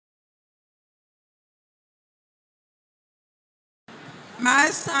May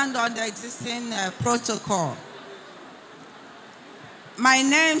I stand on the existing protocol? My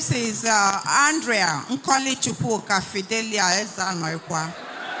name is Andrea Nkoli Chupuka Fidelia Ezanoikwa.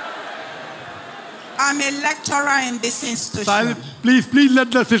 I'm a lecturer in this institution. Silent. Please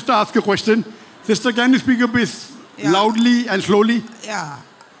let the sister ask a question. Sister, can you speak a bit loudly and slowly? Yeah.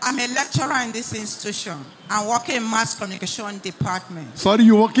 I'm a lecturer in this institution. I'm working in mass communication department. Sorry,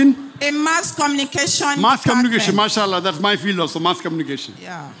 you work in? In mass communication Mass department. communication, mashallah. That's my field also, mass communication.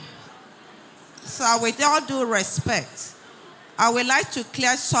 Yeah. So with all due respect, I would like to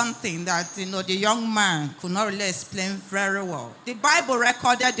clear something that, the young man could not really explain very well. The Bible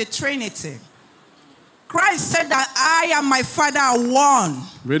recorded the Trinity. Christ said that I and my Father are one.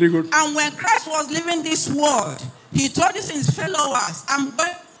 Very good. And when Christ was leaving this world, he told his followers, I'm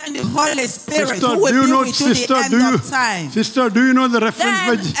going to send the Holy Spirit Sister, who will be with you the end of time. Sister, do you know the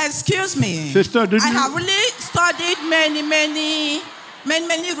reference? Then, excuse me. Sister, I have really studied many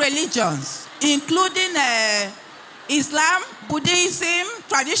religions, including Islam, Buddhism,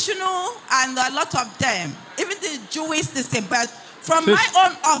 traditional, and a lot of them. Even the Jewish system. But from my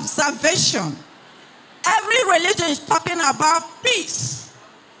own observation, every religion is talking about peace.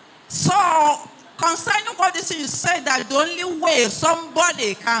 So, concerning what this is said, that the only way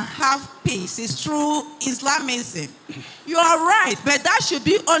somebody can have peace is through Islamism. You are right, but that should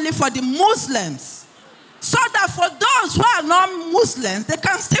be only for the Muslims. So that for those who are non-Muslims, they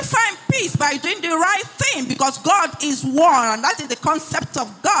can still find peace by doing the right thing, because God is one, and that is the concept of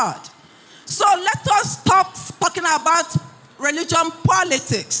God. So let us stop talking about religion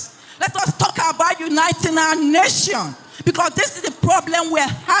politics. Let us talk about uniting our nation, because this is the problem we're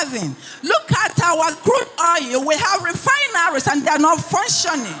having. Look at our crude oil. We have refineries and they're not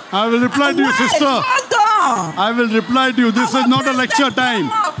functioning. I will reply to you, sister. I will reply to you. This is not a lecture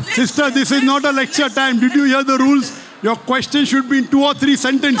time. Sister, this is not a lecture time. Did you hear the rules? Your question should be in 2 or 3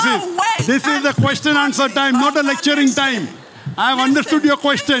 sentences. This is the question answer time, not a lecturing time. I have understood your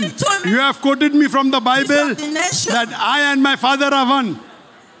question. You have quoted me from the Bible that I and my Father are one.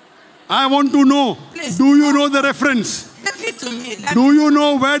 I want to know, do you know the reference? Do you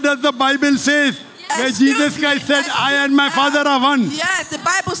know where does the Bible say where Jesus Christ said, I and my Father are one? Yes, the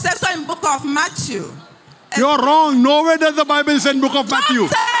Bible says so in the book of Matthew. You're wrong. Nowhere does the Bible say in the book of Matthew.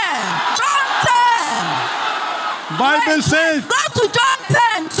 John 10. Bible says. Go to John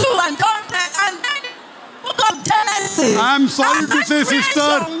 10 too, and John 10, and then the book of Genesis. I'm sorry to say,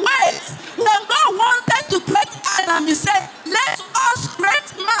 sister. When God wanted to create Adam, he said, let us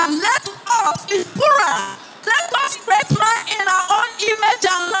create man, let us, is plural. Let us create man in our own image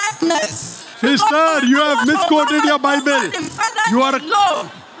and likeness. Sister, you have misquoted your Bible. You are. We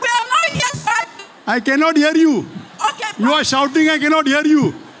are not here fighting. I cannot hear you. Okay, you are shouting, I cannot hear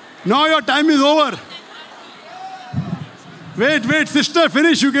you. Now your time is over. Wait, sister,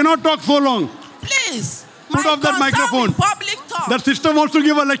 finish. You cannot talk so long. Please. Put off that microphone. That sister wants to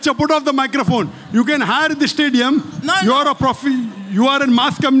give a lecture. Put off the microphone. You can hire the stadium. You are a profi. You are in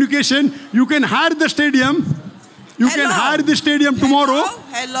mass communication. You can hire the stadium. You can hire the stadium tomorrow.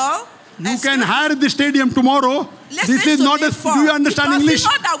 Hello. You can hire the stadium tomorrow. This is not a. Do you understand English?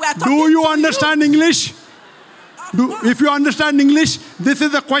 Do you understand English? If you understand English, this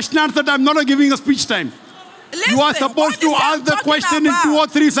is a question answer time, not giving a speech time. Listen, you are supposed to ask the question in 2 or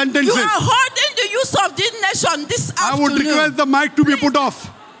 3 sentences. You are holding the use of this nation this afternoon. I would request the mic to be put off.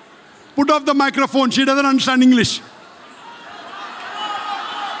 Put off the microphone. She doesn't understand English.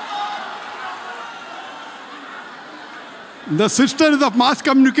 The sisters of mass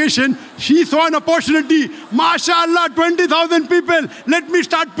communication, she saw an opportunity. MashaAllah, 20,000 people. Let me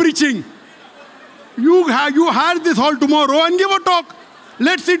start preaching. You hire this hall tomorrow and give a talk.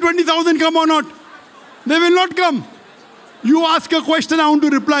 Let's see 20,000 come or not. They will not come. You ask a question, I want to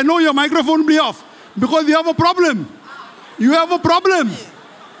reply. No, your microphone will be off. Because you have a problem. You have a problem. No,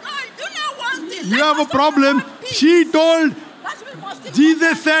 I do not want it. You have a problem. She told,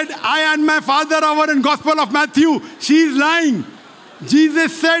 Jesus said, I and my Father are one in Gospel of Matthew. She is lying.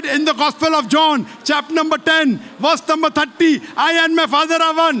 Jesus said in the Gospel of John, chapter number 10, verse number 30, I and my Father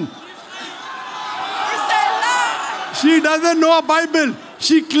are one. She doesn't know a Bible.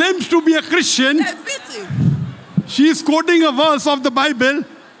 She claims to be a Christian. She is quoting a verse of the Bible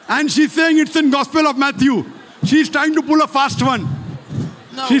and she's saying it's in Gospel of Matthew. She's trying to pull a fast one.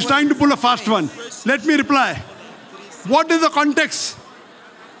 She's trying to pull a fast one. Let me reply. What is the context?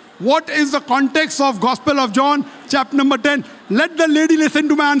 What is the context of Gospel of John, chapter number 10? Let the lady listen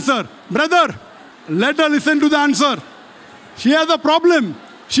to my answer. Brother, let her listen to the answer. She has a problem.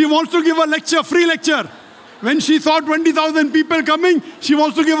 She wants to give a lecture, free lecture. When she saw 20,000 people coming, she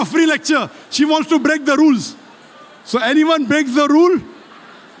wants to give a free lecture. She wants to break the rules. So anyone breaks the rule,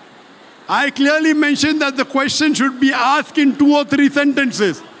 I clearly mentioned that the question should be asked in 2 or 3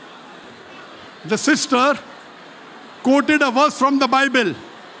 sentences. The sister quoted a verse from the Bible,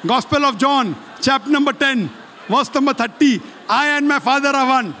 Gospel of John, chapter number 10, verse number 30. I and my Father are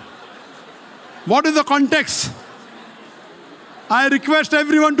one. What is the context? I request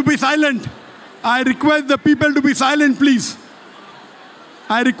everyone to be silent. I request the people to be silent, please.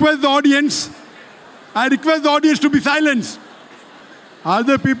 I request the audience to be silent. Are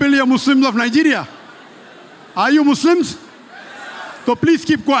there people here Muslims of Nigeria? Are you Muslims? So please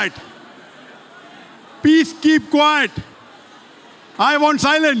keep quiet. Please keep quiet. I want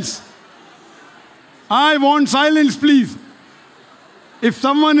silence. I want silence, please. If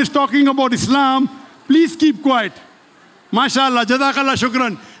someone is talking about Islam, please keep quiet. MashaAllah, Jazakallah,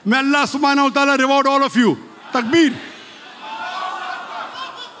 Shukran. May Allah subhanahu wa ta'ala reward all of you. Takbir.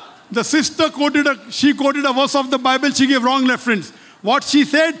 The sister quoted a verse of the Bible. She gave wrong reference. What she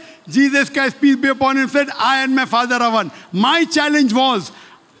said, Jesus Christ, peace be upon him, said, I and my Father are one. My challenge was,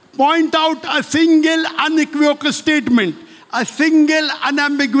 point out a single unequivocal statement, a single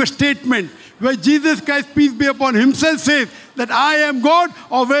unambiguous statement, where Jesus Christ, peace be upon him, himself says that I am God,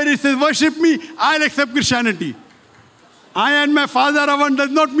 or where he says, worship me, I'll accept Christianity. I and my Father are one does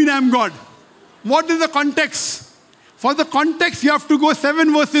not mean I am God. What is the context? For the context, you have to go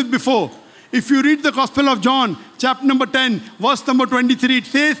 7 verses before. If you read the Gospel of John, chapter number 10, verse number 23, it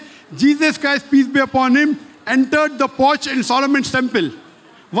says, Jesus Christ, peace be upon him, entered the porch in Solomon's temple.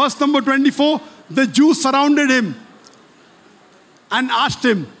 Verse number 24, the Jews surrounded him and asked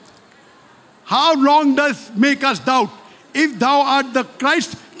him, how long does make us doubt? If thou art the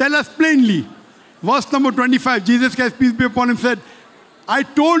Christ, tell us plainly. Verse number 25, Jesus Christ, peace be upon him, said, I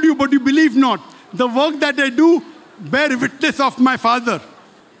told you, but you believe not. The work that I do, bear witness of my Father.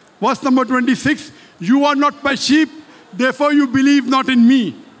 Verse number 26, you are not my sheep, therefore you believe not in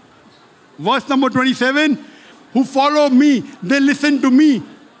me. Verse number 27, who follow me, they listen to me.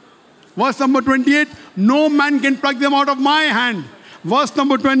 Verse number 28, no man can pluck them out of my hand. Verse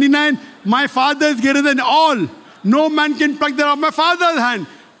number 29, my Father is greater than all. No man can pluck them out of my Father's hand.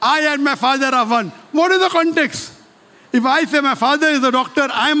 I and my Father are one. What is the context? If I say my father is a doctor,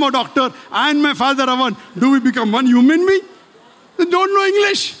 I am a doctor, I and my Father are one, do we become one human being? They don't know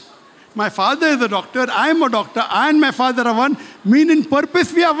English. My father is a doctor, I am a doctor, I and my Father are one, mean in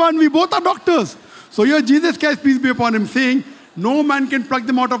purpose we are one, we both are doctors. So here Jesus Christ, peace be upon him, saying, no man can pluck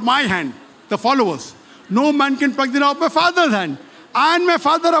them out of my hand, the followers. No man can pluck them out of my Father's hand. I and my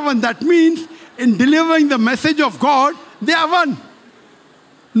Father are one. That means in delivering the message of God, they are one.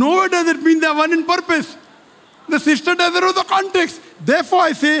 Nowhere does it mean they are one in purpose. The sister doesn't know the context. Therefore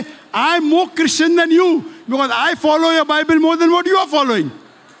I say, I am more Christian than you, because I follow your Bible more than what you are following.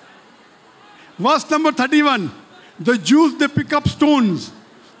 Verse number 31, the Jews, they pick up stones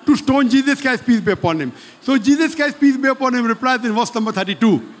to stone Jesus Christ, peace be upon him. So Jesus Christ, peace be upon him, replies in verse number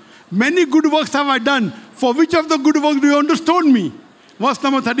 32, many good works have I done. For which of the good works do you want to stone me? Verse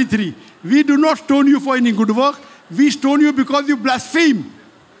number 33, we do not stone you for any good work. We stone you because you blaspheme.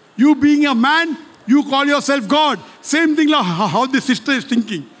 You being a man, you call yourself God. Same thing like how the sister is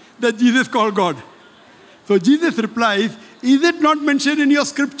thinking, that Jesus called God. So Jesus replies, is it not mentioned in your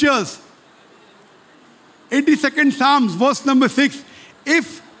scriptures? 82nd Psalms, verse number 6.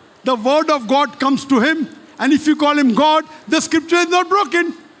 If the word of God comes to him, and if you call him God, the scripture is not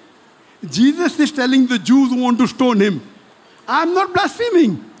broken. Jesus is telling the Jews who want to stone him, I am not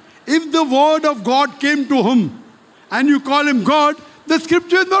blaspheming. If the word of God came to him, and you call him God, the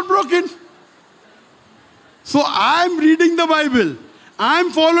scripture is not broken. So I am reading the Bible. I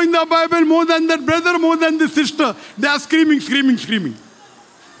am following the Bible more than that brother, more than the sister. They are screaming, screaming, screaming.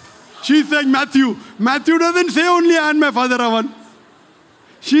 She is saying Matthew. Matthew doesn't say only I and my Father are one.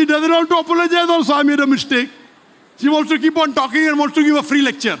 She doesn't want to apologize also, I made a mistake. She wants to keep on talking and wants to give a free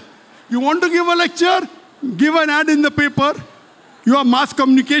lecture. You want to give a lecture? Give an ad in the paper. You have mass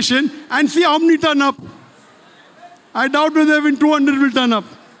communication and see how many turn up. I doubt whether even 200 will turn up.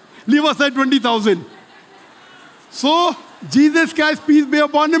 Leave aside 20,000. So, Jesus Christ, peace be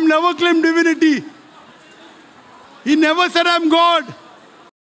upon him, never claimed divinity. He never said, I am God.